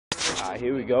Alright,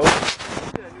 here we go.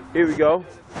 Here we go.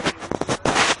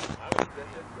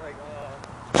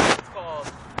 It's called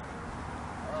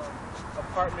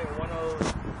Apartment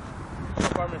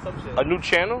some shit. A new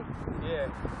channel? Yeah.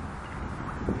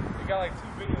 We got like 2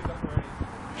 videos up already.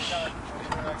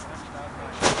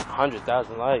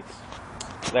 100,000 likes.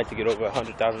 I'd like to get over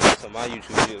 100,000 likes on my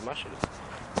YouTube videos. My shit is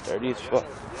dirty as fuck.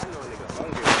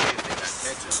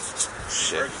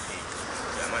 Shit.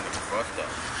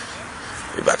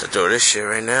 We about to throw this shit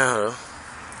right now, though.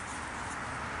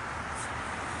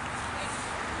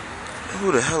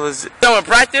 Who the hell is it? Done with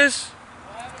practice?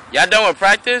 Y'all done with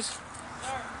practice?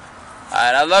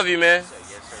 Alright, I love you, man.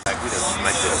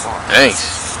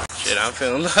 Thanks. Shit, I'm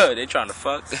feeling love. They trying to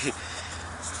fuck.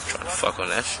 Trying to fuck on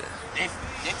that shit. They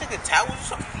took a towel or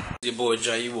something? Your boy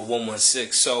Jay, you with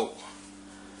 116. So,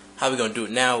 how we gonna do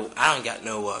it now? I don't got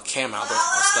no camera out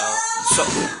stuff. So,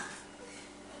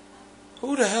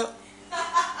 who the hell?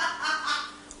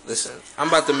 Listen, I'm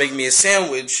about to make me a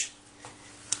sandwich.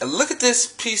 And look at this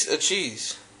piece of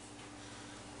cheese.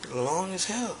 Long as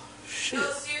hell. Shit.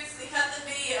 No, seriously, cut the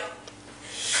video.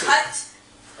 Cut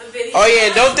the video. Oh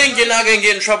yeah, don't think you're not gonna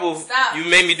get in trouble. Stop. You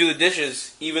made me do the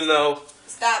dishes, even though.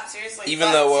 Stop, seriously. Even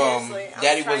Stop, though seriously.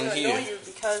 Daddy I'm trying wasn't to here. annoy you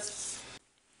because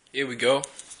Here we go.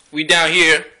 We down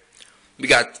here. We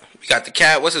got the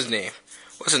cat. What's his name?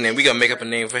 What's his name? We gonna make up a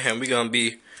name for him. We gonna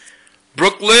be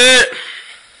Brooklyn.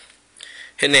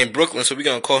 His name Brooklyn, so we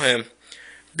gonna call him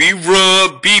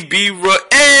B-Rub,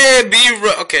 B-Rub, hey,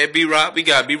 B-Rub. Okay, B-Rub. We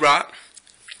got B-Rub.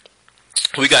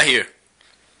 We got here.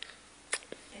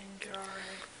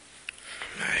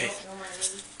 Alright.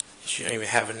 She don't even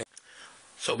have a name.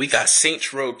 So we got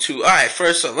Saints Row 2. Alright,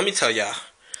 first up, let me tell y'all,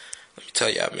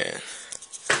 man.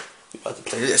 We about to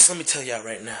play this. Let me tell y'all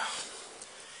right now.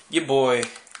 Your boy,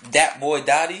 that boy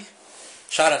Dottie.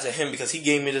 Shout out to him because he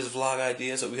gave me this vlog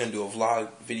idea. So we're gonna do a vlog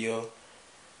video.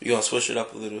 We're gonna switch it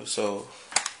up a little. So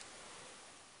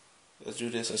let's do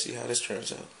this and see how this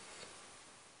turns out.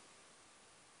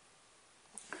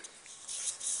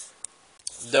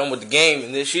 Done with the game,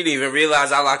 and then she didn't even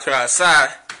realize I locked her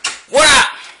outside. What up?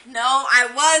 no, I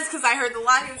was because I heard the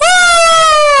locking. Woo!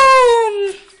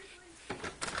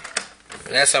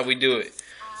 And that's how we do it.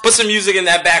 Put some music in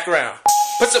that background.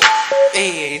 Put some.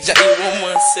 Hey,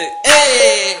 J116.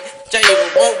 Hey,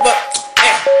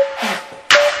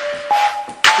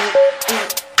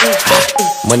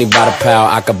 J116. Money by the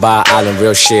pound, I could buy island,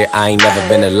 real shit. I ain't never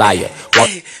been a liar.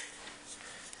 Hey.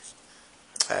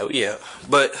 Alright, yeah.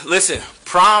 But listen,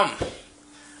 prom.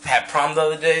 I had prom the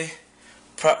other day.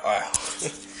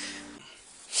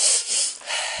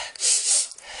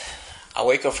 I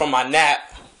wake up from my nap,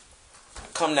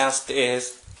 come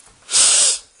downstairs.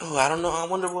 Oh, I don't know. I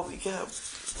wonder what we got.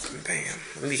 Bam.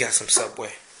 We got some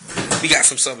Subway.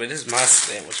 This is my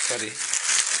sandwich, Cuddy.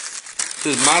 This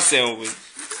is my sandwich.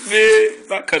 Man,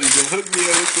 my Cuddy gonna hook me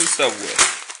up with some Subway.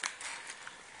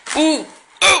 Ooh.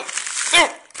 Oh. Oh.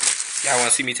 Y'all want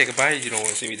to see me take a bite? Or you don't want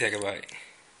to see me take a bite?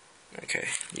 Okay.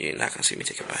 You're not going to see me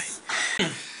take a bite.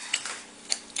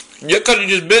 Your Cuddy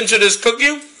just been to this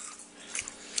cookie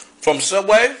from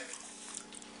Subway.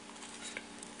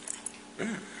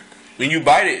 When you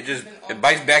bite it, it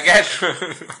bites back at you.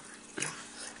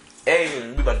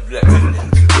 Hey, we about to do that.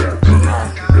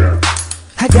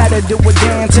 I gotta do a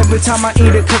dance every time I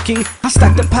eat a cookie. I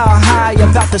stack the power high,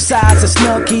 about the size of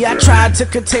Snooki. I tried to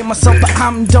contain myself, but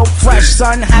I'm dope fresh,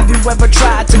 son. Have you ever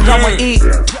tried to go and eat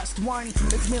just one?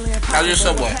 How's your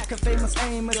Subway? Not as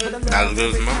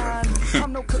good as mine.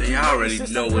 So y'all already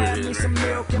know what it is right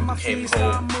now. Came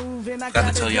home.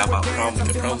 Got to tell y'all about prom.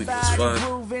 The prom week was fun.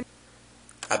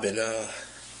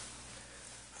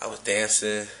 I was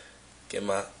dancing, get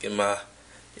my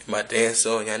dance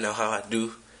on. Y'all know how I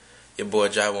do. Your boy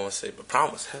Jai won't say, but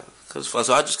prom was hell. Cause it was fun.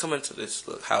 So I just come into this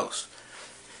little house,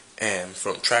 and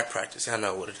from track practice, y'all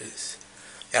know what it is.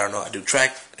 Y'all don't know I do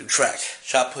track.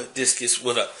 Shot put, discus,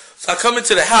 what up? So I come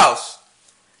into the house,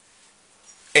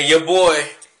 and your boy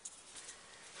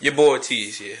T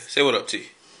is here. Say what up, T.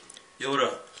 Yo, what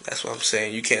up? That's what I'm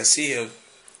saying. You can't see him.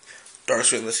 Dark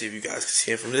screen. Let's see if you guys can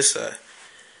see him from this side.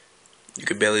 You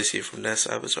can barely see it from that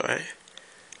side, but it's alright.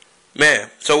 Man,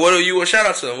 so what do you want to shout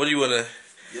out to them? What do you want to?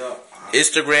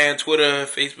 Instagram, Twitter,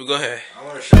 Facebook, go ahead. I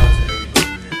want to shout out to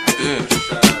everybody. I want to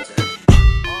shout out